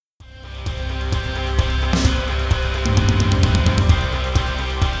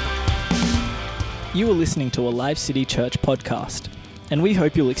You are listening to a Live City Church podcast, and we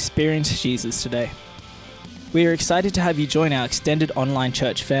hope you'll experience Jesus today. We are excited to have you join our extended online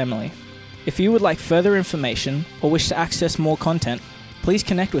church family. If you would like further information or wish to access more content, please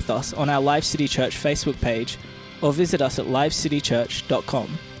connect with us on our Live City Church Facebook page or visit us at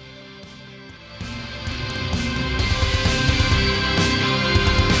livecitychurch.com.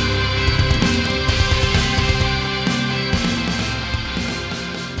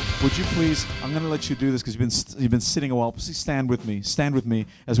 Would you please, I'm going to let you do this because you've been sitting a while. Please stand with me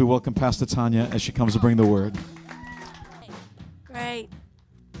as we welcome Pastor Tanya as she comes to bring the word. Great.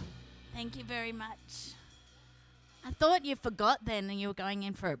 Thank you very much. I thought you forgot then and you were going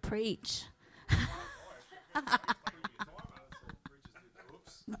in for a preach.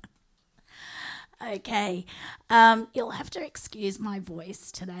 Okay. You'll have to excuse my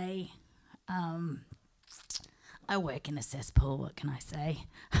voice today. I work in a cesspool, what can I say?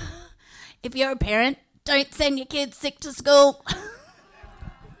 If you're a parent, don't send your kids sick to school.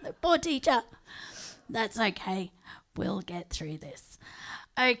 The poor teacher. That's okay. We'll get through this.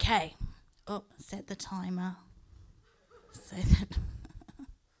 Okay. Oh, set the timer. So that...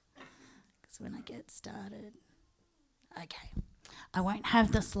 Because when I get started... Okay. I won't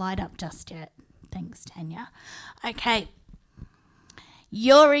have the slide up just yet. Thanks, Tanya. Okay.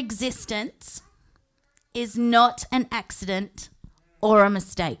 Your existence is not an accident or a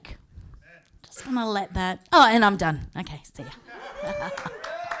mistake. Just going to let that... Oh, and I'm done. Okay, see ya.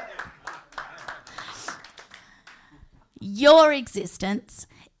 Your existence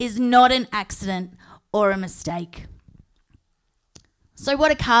is not an accident or a mistake. So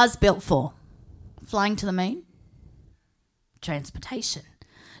what are cars built for? Flying to the moon? Transportation.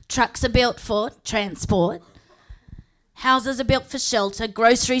 Trucks are built for transport. Houses are built for shelter.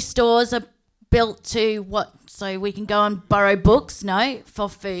 Grocery stores are built to what? So we can go and borrow books? No, for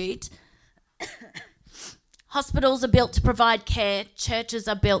food. Hospitals are built to provide care. Churches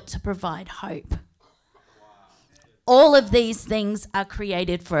are built to provide hope. All of these things are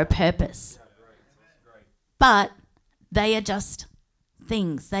created for a purpose. But they are just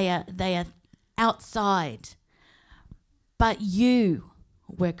things. They are outside. But you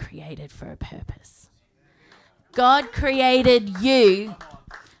were created for a purpose. God created you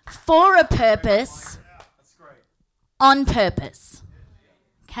for a purpose, on purpose.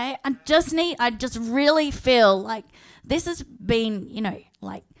 Okay? I just really feel like this has been,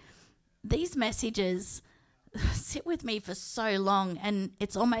 like these messages sit with me for so long, and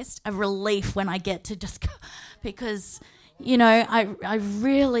it's almost a relief when I get to just go, because, I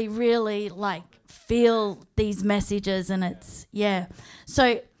really, really feel these messages, and it's, yeah.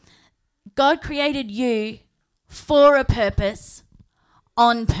 So God created you for a purpose,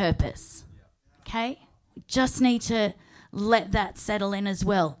 on purpose. Okay? We just need to let that settle in as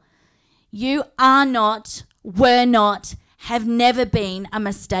well. You are not, were not, have never been a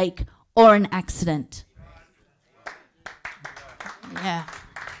mistake or an accident. Yeah.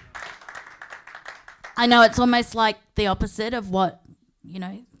 I know it's almost like the opposite of what,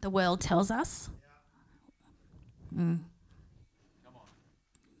 the world tells us.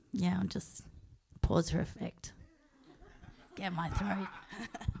 Yeah, I'll just pause for effect. Get my throat.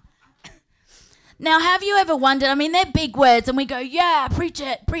 Now, have you ever wondered, they're big words and we go, yeah, preach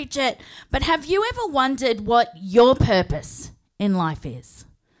it. But have you ever wondered what your purpose in life is?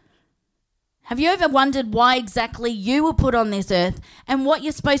 Have you ever wondered why exactly you were put on this earth and what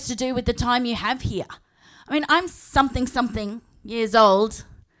you're supposed to do with the time you have here? I'm something years old,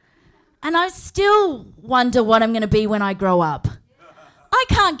 and I still wonder what I'm going to be when I grow up. I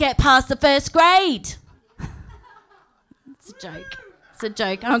can't get past the first grade. It's a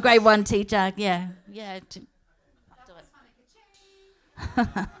joke. I'm a grade 1 teacher. Yeah.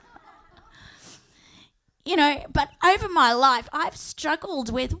 But over my life, I've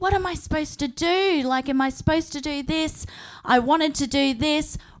struggled with, what am I supposed to do? Am I supposed to do this? I wanted to do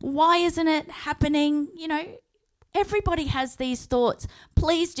this. Why isn't it happening? Everybody has these thoughts.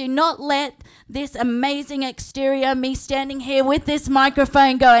 Please do not let this amazing exterior, me standing here with this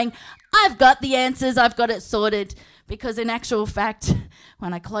microphone going, I've got the answers, I've got it sorted. Because in actual fact,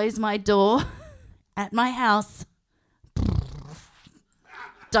 when I close my door at my house,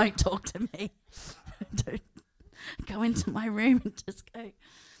 don't talk to me. Don't go into my room and just go.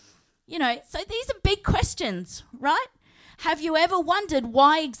 So these are big questions, right? Have you ever wondered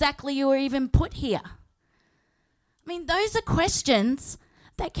why exactly you were even put here? Those are questions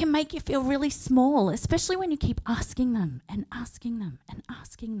that can make you feel really small, especially when you keep asking them and asking them and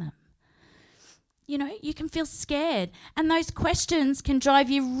asking them. You can feel scared, and those questions can drive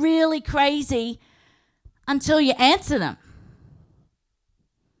you really crazy until you answer them.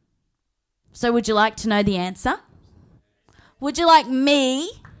 So would you like to know the answer? Would you like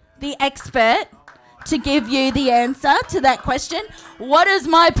me, the expert, to give you the answer to that question? What is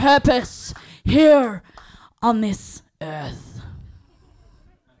my purpose here on this earth?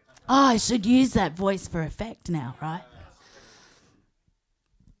 Oh, I should use that voice for effect now, right?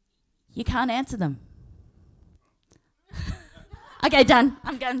 You can't answer them. Okay, done.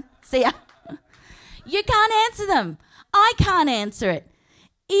 I'm done. See ya. You can't answer them. I can't answer it.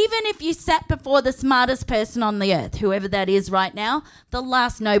 Even if you sat before the smartest person on the earth, whoever that is right now, the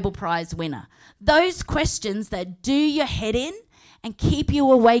last Nobel Prize winner, those questions that do your head in and keep you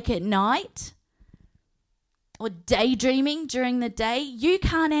awake at night or daydreaming during the day, you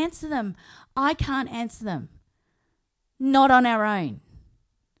can't answer them. I can't answer them. Not on our own.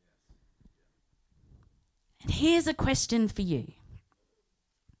 And here's a question for you.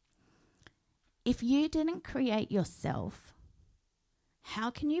 If you didn't create yourself,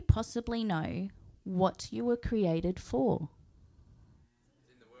 how can you possibly know what you were created for?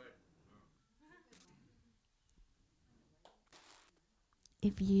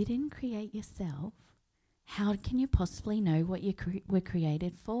 If you didn't create yourself, how can you possibly know what you were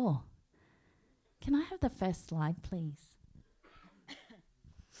created for? Can I have the first slide, please?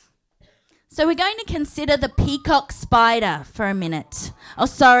 So we're going to consider the peacock spider for a minute. Oh,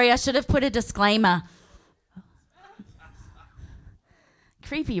 sorry, I should have put a disclaimer.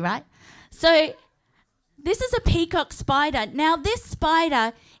 Creepy, right? So this is a peacock spider. Now this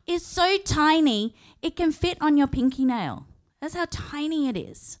spider is so tiny, it can fit on your pinky nail. That's how tiny it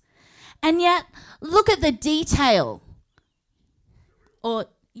is. And yet, look at the detail.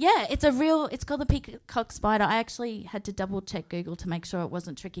 It's called the peacock spider. I actually had to double check Google to make sure it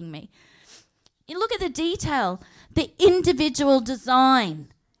wasn't tricking me. You look at the detail, the individual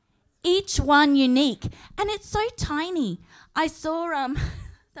design, each one unique. And it's so tiny. I saw,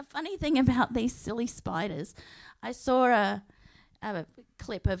 the funny thing about these silly spiders, I saw a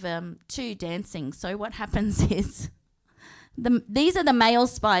clip of two dancing. So what happens is, these are the male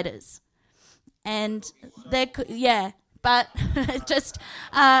spiders. And but just,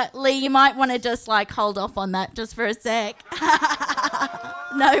 Lee, you might want to just hold off on that just for a sec.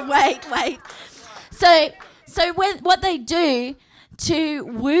 No, wait. So what they do to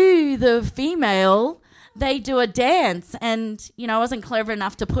woo the female, they do a dance. And, I wasn't clever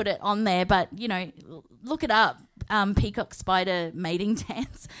enough to put it on there, but, look it up. Peacock spider mating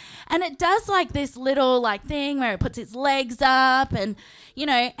dance. And it does this little thing where it puts its legs up and,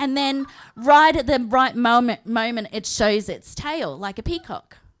 and then right at the right moment it shows its tail like a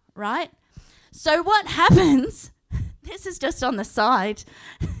peacock, right? So what happens, this is just on the side,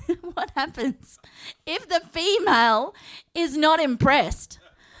 what happens if the female is not impressed?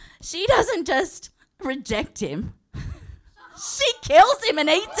 She doesn't just reject him. She kills him and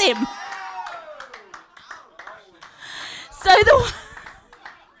eats him. So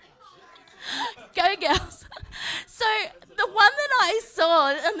go girls. So the one that I saw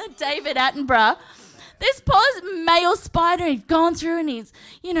on the David Attenborough, this poor male spider had gone through and he's,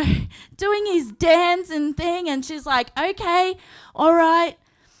 doing his dance and thing, and she's like, okay, all right,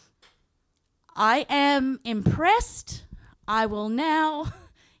 I am impressed. I will now,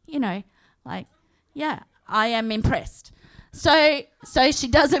 I am impressed. So she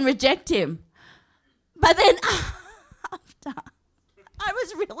doesn't reject him. But then I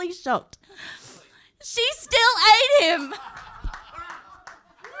was really shocked. She still ate him.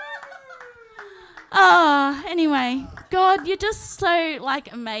 Anyway, God, you're just so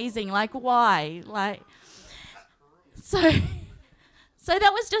amazing. Why? So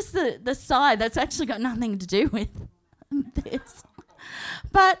that was just the side. That's actually got nothing to do with this.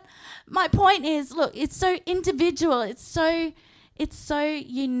 But my point is, look, it's so individual. It's so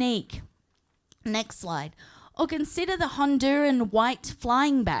unique. Next slide. Or consider the Honduran white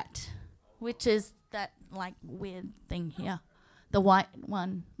flying bat, which is that weird thing here. The white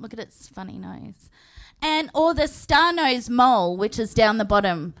one. Look at its funny nose. Or the star-nosed mole, which is down the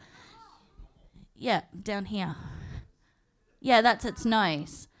bottom. Yeah, down here. Yeah, that's its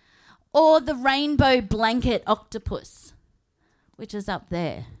nose. Or the rainbow blanket octopus, which is up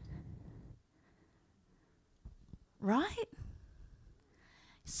there. Right?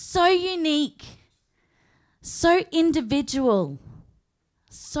 So unique. So individual.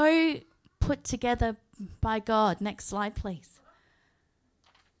 So put together by God. Next slide, please.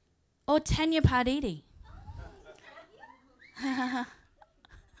 Or Tanya Parditi.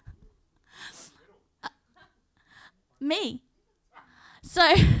 Me.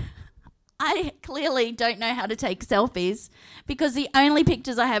 So I clearly don't know how to take selfies because the only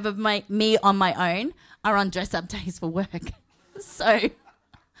pictures I have of me on my own are on dress-up days for work. So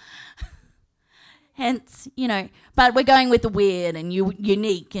Hence, but we're going with the weird and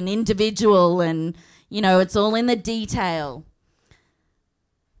unique and individual and, it's all in the detail.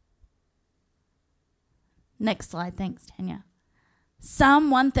 Next slide. Thanks, Tanya.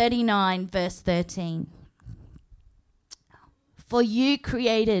 Psalm 139, verse 13. For you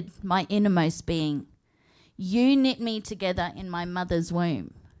created my innermost being. You knit me together in my mother's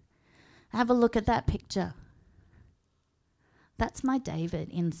womb. Have a look at that picture. That's my David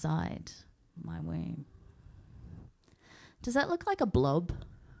inside my womb. Does that look like a blob?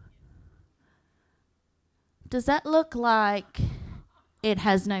 Does that look like it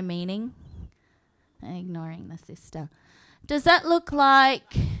has no meaning? Ignoring the sister. Does that look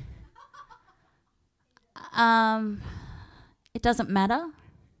like it doesn't matter?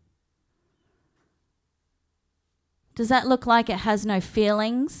 Does that look like it has no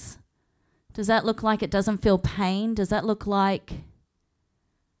feelings? Does that look like it doesn't feel pain? Does that look like,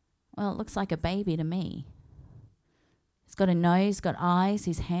 well, it looks like a baby to me. He's got a nose, got eyes,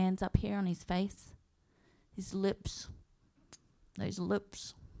 his hands up here on his face, his lips, those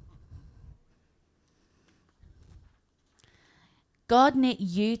lips. God knit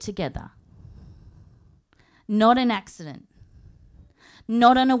you together, not an accident,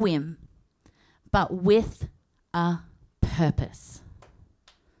 not on a whim, but with a purpose.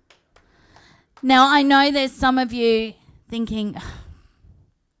 Now, I know there's some of you thinking,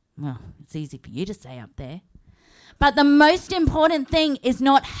 well, it's easy for you to say up there. But the most important thing is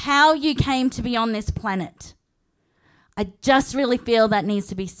not how you came to be on this planet. I just really feel that needs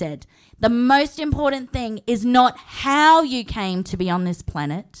to be said. The most important thing is not how you came to be on this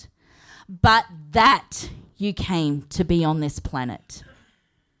planet, but that you came to be on this planet.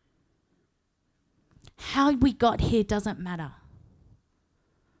 How we got here doesn't matter.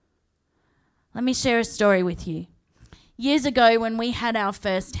 Let me share a story with you. Years ago, when we had our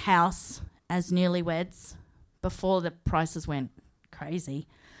first house as newlyweds, before the prices went crazy,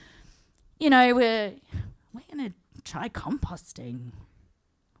 we're going to try composting.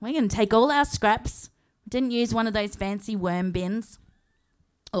 We're going to take all our scraps. Didn't use one of those fancy worm bins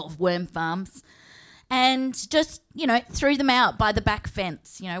or worm farms. And just, threw them out by the back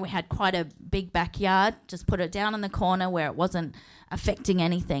fence. We had quite a big backyard. Just put it down in the corner where it wasn't affecting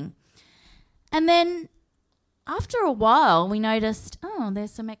anything. And then after a while, we noticed,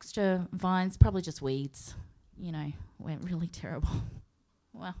 there's some extra vines, probably just weeds. Went really terrible.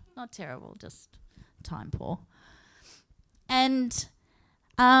 Well, not terrible, just time poor. And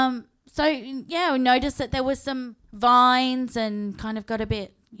we noticed that there was some vines and kind of got a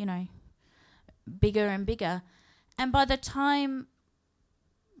bit, bigger and bigger. And by the time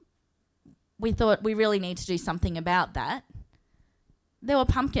we thought we really need to do something about that, there were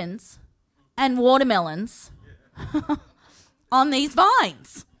pumpkins and watermelons on these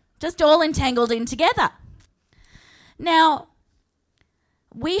vines, just all entangled in together. Now,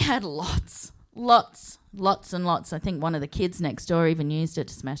 we had lots and lots. I think one of the kids next door even used it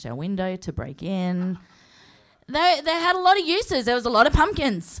to smash our window to break in. They had a lot of uses. There was a lot of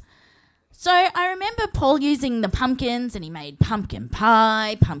pumpkins. So I remember Paul using the pumpkins, and he made pumpkin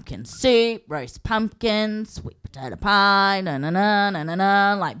pie, pumpkin soup, roast pumpkin, sweet potato pie,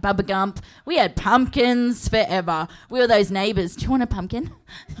 like Bubba Gump. We had pumpkins forever. We were those neighbours. Do you want a pumpkin?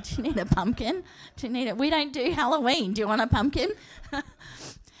 Do you need a pumpkin? Do you need it? We don't do Halloween. Do you want a pumpkin?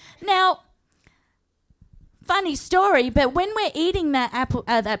 Now, funny story, but when we're eating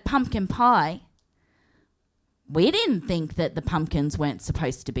that pumpkin pie, we didn't think that the pumpkins weren't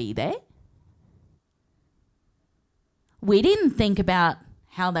supposed to be there. We didn't think about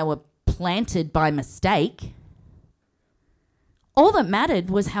how they were planted by mistake. All that mattered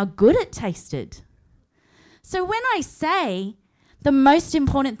was how good it tasted. So when I say the most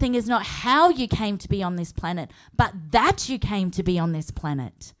important thing is not how you came to be on this planet, but that you came to be on this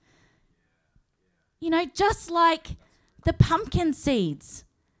planet. Just like the pumpkin seeds.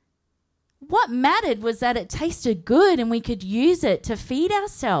 What mattered was that it tasted good and we could use it to feed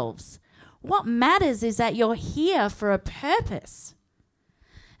ourselves. What matters is that you're here for a purpose.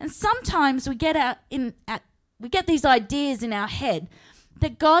 And sometimes we get these ideas in our head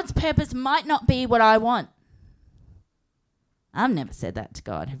that God's purpose might not be what I want. I've never said that to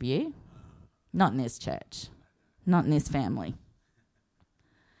God, have you? Not in this church. Not in this family.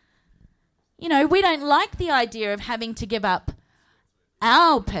 We don't like the idea of having to give up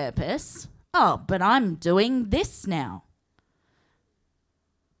our purpose. Oh, but I'm doing this now.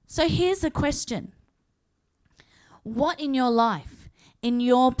 So here's a question. What in your life, in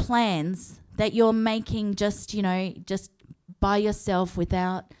your plans that you're making just by yourself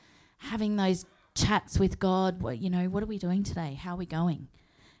without having those chats with God? What are we doing today? How are we going?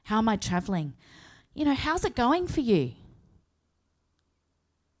 How am I traveling? how's it going for you?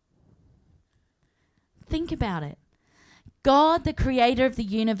 Think about it. God, the creator of the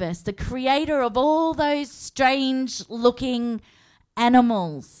universe, the creator of all those strange looking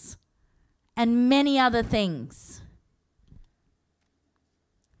animals and many other things,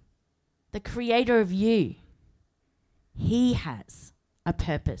 the creator of you, he has a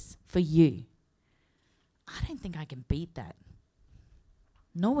purpose for you. I don't think I can beat that,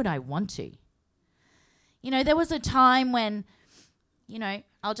 nor would I want to. There was a time when,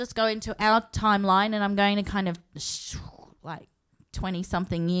 I'll just go into our timeline and I'm going to kind of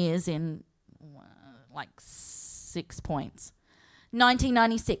 20-something years in 6 points.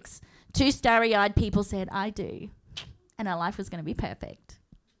 1996, 2 starry-eyed people said, I do. And our life was going to be perfect.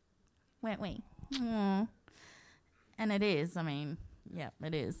 Weren't we? And it is.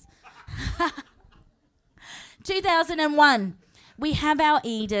 It is. 2001, we have our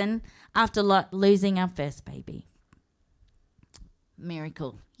Eden after losing our first baby.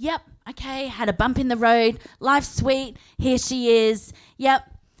 Miracle. Yep. Okay. Had a bump in the road. Life's sweet. Here she is. Yep.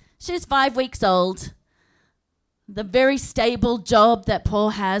 She's 5 weeks old. The very stable job that Paul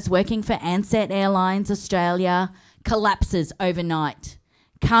has working for Ansett Airlines Australia collapses overnight.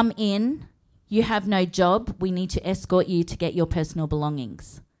 Come in. You have no job. We need to escort you to get your personal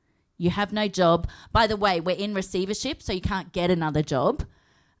belongings. You have no job. By the way, we're in receivership, so you can't get another job.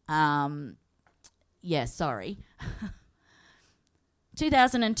 Sorry.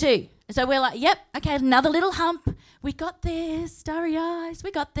 2002. So we're like, yep, okay, another little hump. We got this, starry eyes,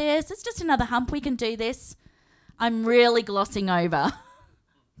 we got this. It's just another hump, we can do this. I'm really glossing over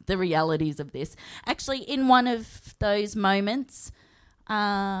the realities of this. Actually, in one of those moments,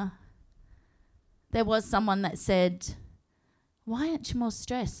 there was someone that said, why aren't you more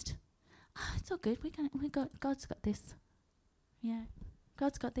stressed? It's all good, God's got this. Yeah,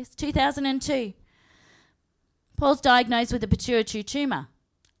 God's got this. 2002. Paul's diagnosed with a pituitary tumour.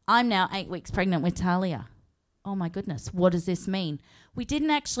 I'm now 8 weeks pregnant with Talia. Oh my goodness, what does this mean? We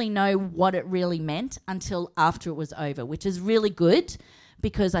didn't actually know what it really meant until after it was over, which is really good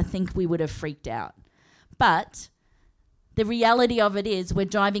because I think we would have freaked out. But the reality of it is we're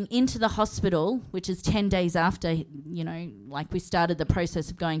driving into the hospital, which is 10 days after, we started the process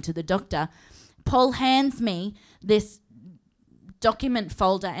of going to the doctor. Paul hands me this document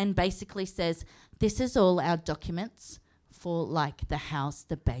folder and basically says, this is all our documents for the house,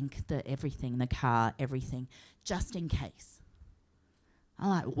 the bank, the everything, the car, everything, just in case. I'm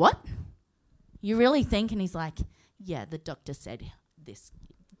like, what? You really think? And he's like, yeah, the doctor said this,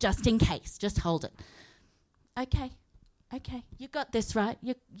 just in case, just hold it. Okay, you got this, right?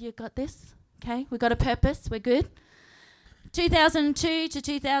 You got this? Okay, we got a purpose, we're good. 2002 to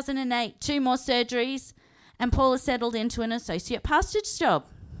 2008, 2 more surgeries, and Paul has settled into an associate pastor's job.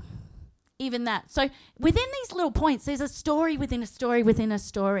 Even that. So within these little points, there's a story within a story within a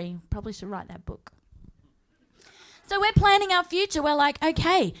story. Probably should write that book. So we're planning our future. We're like,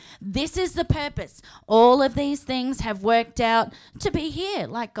 okay, this is the purpose. All of these things have worked out to be here.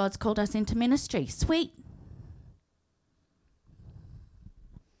 Like God's called us into ministry. Sweet.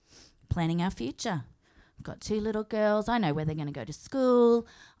 Planning our future. I've got 2 little girls. I know where they're going to go to school.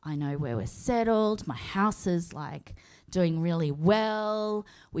 I know where we're settled. My house is doing really well.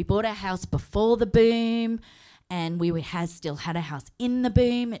 We bought our house before the boom and we still had a house in the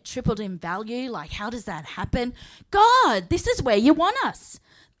boom. It tripled in value. How does that happen? God, this is where you want us.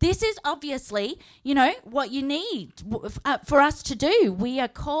 This is obviously, what you need for us to do. We are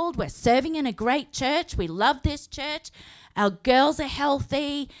called, we're serving in a great church. We love this church. Our girls are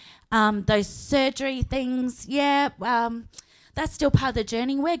healthy. Those surgery things, that's still part of the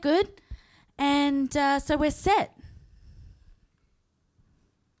journey. We're good. And so we're set.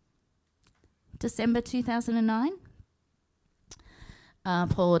 December 2009.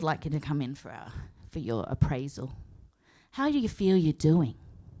 Paul would like you to come in for your appraisal. How do you feel you're doing?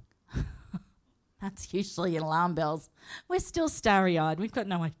 That's usually alarm bells. We're still starry-eyed. We've got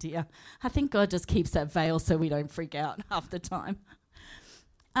no idea. I think God just keeps that veil so we don't freak out half the time.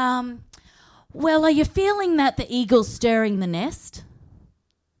 Well, are you feeling that the eagle's stirring the nest?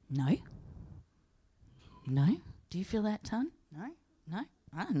 No. No? Do you feel that, Ton? No?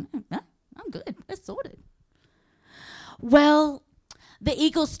 I don't know. No? I'm good. We're sorted. Well, the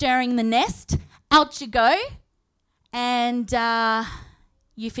eagle's stirring the nest. Out you go. And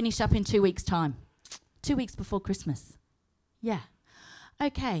you finish up in 2 weeks' time. 2 weeks before Christmas. Yeah.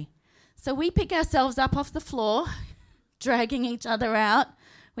 Okay. So we pick ourselves up off the floor, dragging each other out.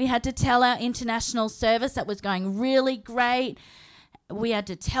 We had to tell our international service that was going really great. we had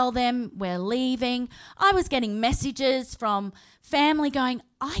to tell them we're leaving. I was getting messages from family going,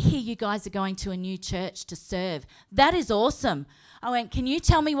 I hear you guys are going to a new church to serve. That is awesome. I went, can you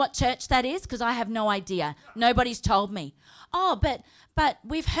tell me what church that is? Because I have no idea. Nobody's told me. Oh, but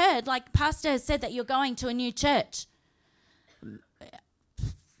we've heard, like Pastor has said that you're going to a new church.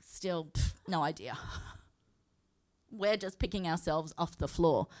 Still, no idea. We're just picking ourselves off the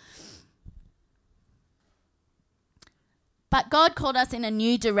floor. But God called us in a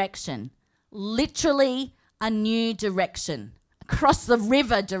new direction, literally a new direction, across the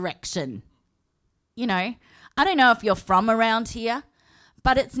river direction. You know, I don't know if you're from around here,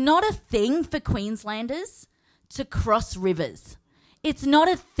 but it's not a thing for Queenslanders to cross rivers. It's not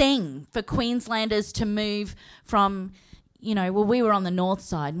a thing for Queenslanders to move from, you know, well, we were on the north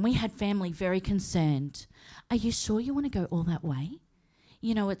side and we had family very concerned. Are you sure you want to go all that way?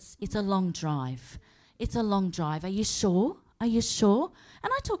 You know, it's a long drive. It's a long drive. Are you sure? Are you sure?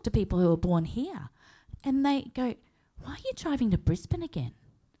 And I talk to people who are born here and they go, why are you driving to Brisbane again?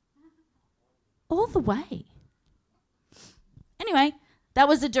 All the way. Anyway, that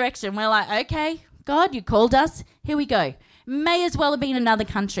was the direction. We're like, okay, God, you called us. Here we go. May as well have been another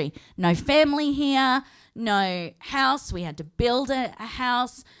country. No family here, no house. We had to build a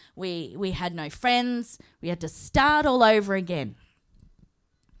house. We had no friends. We had to start all over again.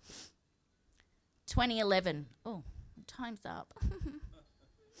 2011. Oh, time's up.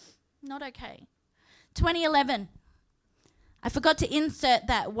 Not okay. 2011. I forgot to insert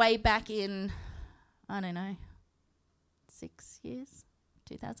that way back in, I don't know, 6 years,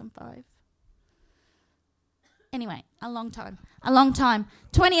 2005. Anyway, a long time.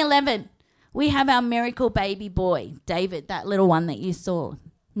 2011, we have our miracle baby boy, David, that little one that you saw,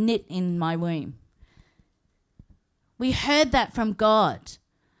 knit in my womb. We heard that from God.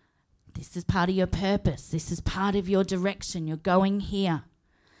 This is part of your purpose. This is part of your direction. You're going here.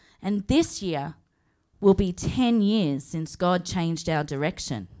 And this year will be 10 years since God changed our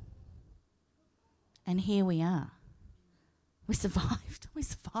direction. And here we are. We survived.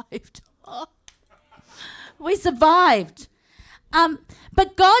 Oh. We survived.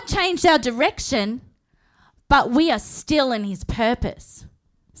 But God changed our direction, but we are still in his purpose.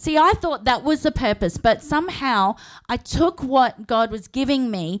 See, I thought that was the purpose, but somehow I took what God was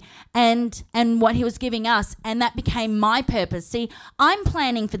giving me and what he was giving us, and that became my purpose. See, I'm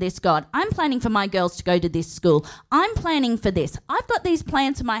planning for this, God. I'm planning for my girls to go to this school. I'm planning for this. I've got these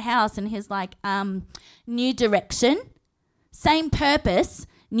plans for my house, and he's like, new direction, same purpose,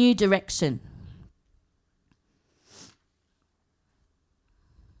 new direction.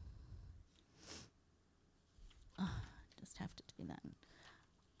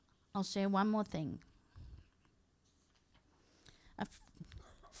 I'll share one more thing. A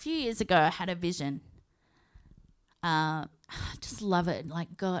few years ago, I had a vision. I just love it.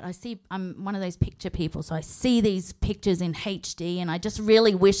 Like, God, I'm one of those picture people, so I see these pictures in HD, and I just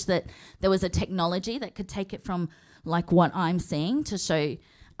really wish that there was a technology that could take it from, like, what I'm seeing to show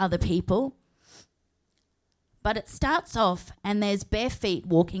other people. But it starts off, and there's bare feet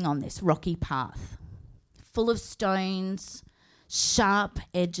walking on this rocky path, full of stones, sharp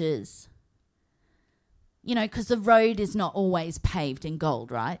edges. You know, because the road is not always paved in gold,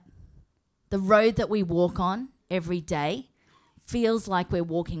 right? The road that we walk on every day feels like we're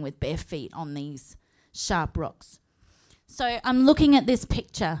walking with bare feet on these sharp rocks. So I'm looking at this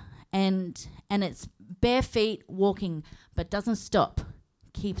picture and it's bare feet walking, but doesn't stop.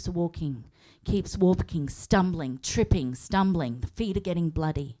 Keeps walking, stumbling, tripping, stumbling. The feet are getting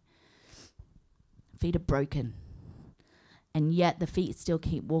bloody. Feet are broken. And yet the feet still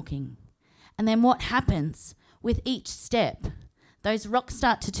keep walking. And then what happens with each step? Those rocks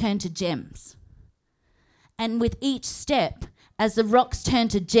start to turn to gems. And with each step, as the rocks turn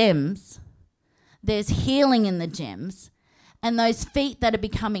to gems, there's healing in the gems. And those feet that are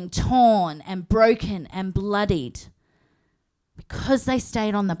becoming torn and broken and bloodied, because they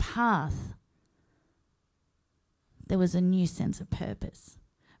stayed on the path, there was a new sense of purpose.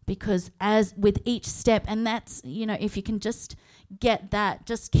 Because as with each step, and that's, you know, if you can just get that,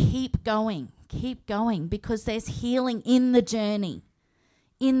 just keep going, because there's healing in the journey,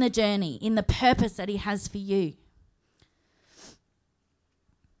 in the purpose that he has for you.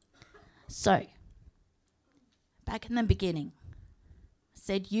 So, back in the beginning,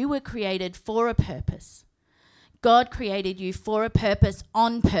 said you were created for a purpose. God created you for a purpose,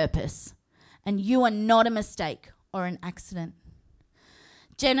 on purpose, and you are not a mistake or an accident.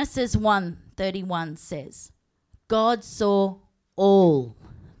 Genesis 1:31 says, God saw all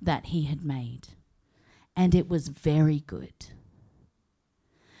that he had made, and it was very good.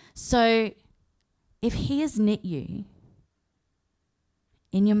 So if he has knit you,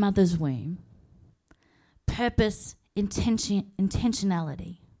 in your mother's womb, purpose,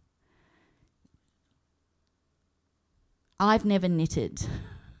 intentionality. I've never knitted,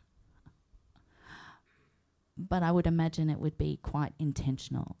 but I would imagine it would be quite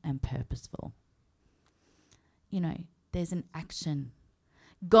intentional and purposeful. You know, there's an action.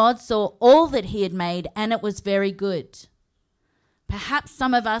 God saw all that he had made and it was very good. Perhaps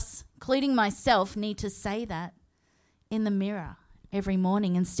some of us, including myself, need to say that in the mirror every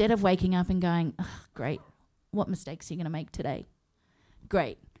morning instead of waking up and going, oh, great, what mistakes are you going to make today?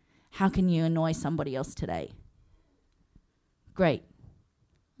 Great, how can you annoy somebody else today? Great,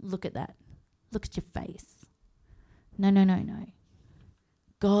 look at that. Look at your face. No.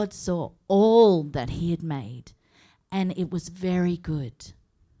 God saw all that he had made and it was very good.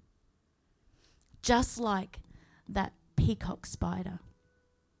 Just like that peacock spider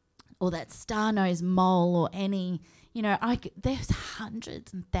or that star-nosed mole or any, you know, there's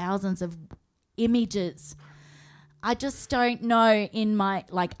hundreds and thousands of images. I just don't know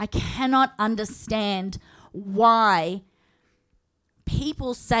I cannot understand why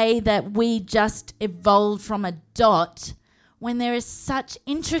people say that we just evolved from a dot when there is such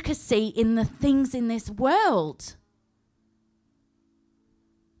intricacy in the things in this world.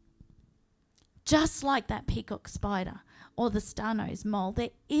 Just like that peacock spider or the star-nosed mole,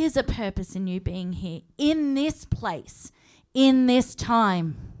 there is a purpose in you being here, in this place, in this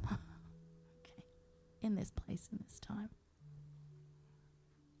time. Okay. In this place, in this time.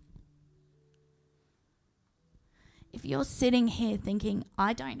 If you're sitting here thinking,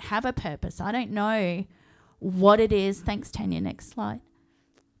 I don't have a purpose, I don't know what it is. Thanks, Tanya. Next slide.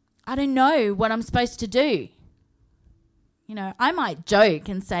 I don't know what I'm supposed to do. You know, I might joke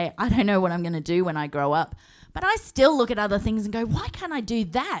and say, I don't know what I'm going to do when I grow up. But I still look at other things and go, why can't I do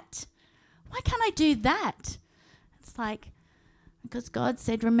that? Why can't I do that? It's like, because God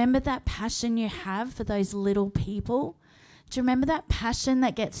said, remember that passion you have for those little people? Do you remember that passion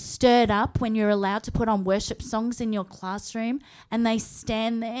that gets stirred up when you're allowed to put on worship songs in your classroom and they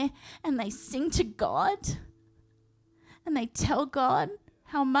stand there and they sing to God and they tell God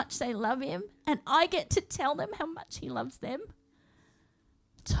how much they love him and I get to tell them how much he loves them?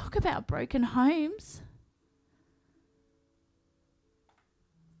 Talk about broken homes.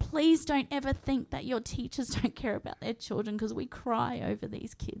 Please don't ever think that your teachers don't care about their children, because we cry over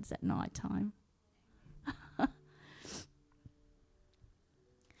these kids at night time.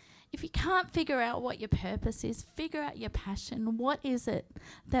 If you can't figure out what your purpose is, figure out your passion. What is it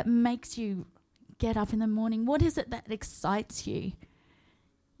that makes you get up in the morning? What is it that excites you?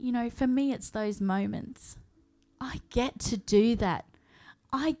 You know, for me, it's those moments. I get to do that.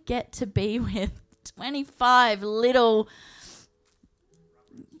 I get to be with 25 little,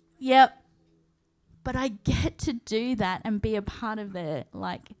 but I get to do that and be a part of their,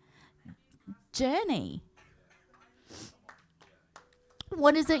 journey.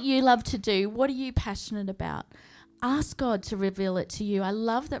 What is it you love to do? What are you passionate about? Ask God to reveal it to you. I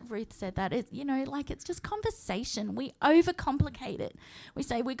love that Ruth said that. It's just conversation. We overcomplicate it. We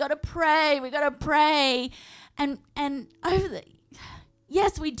say, we got to pray. And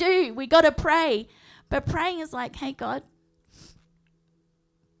yes, we do. We got to pray. But praying is like, hey, God,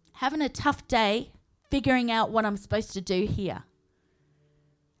 having a tough day, figuring out what I'm supposed to do here.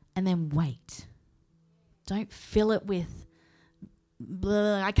 And then wait. Don't fill it with,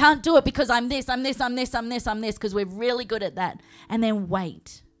 I can't do it because I'm this, because we're really good at that. And then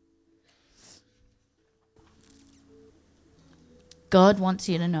wait. God wants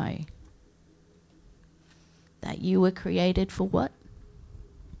you to know that you were created for what?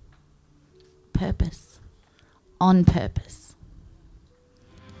 Purpose. On purpose.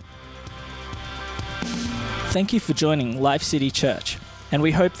 Thank you for joining Life City Church, and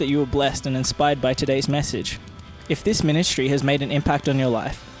we hope that you were blessed and inspired by today's message. If this ministry has made an impact on your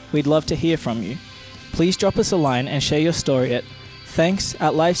life, we'd love to hear from you. Please drop us a line and share your story at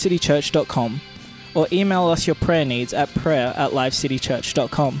thanks@livecitychurch.com or email us your prayer needs at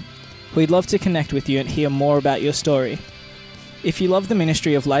prayer@livecitychurch.com. We'd love to connect with you and hear more about your story. If you love the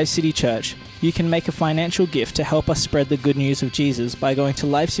ministry of Life City Church, you can make a financial gift to help us spread the good news of Jesus by going to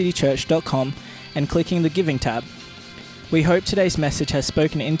livecitychurch.com and clicking the Giving tab. We hope today's message has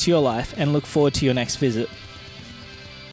spoken into your life and look forward to your next visit.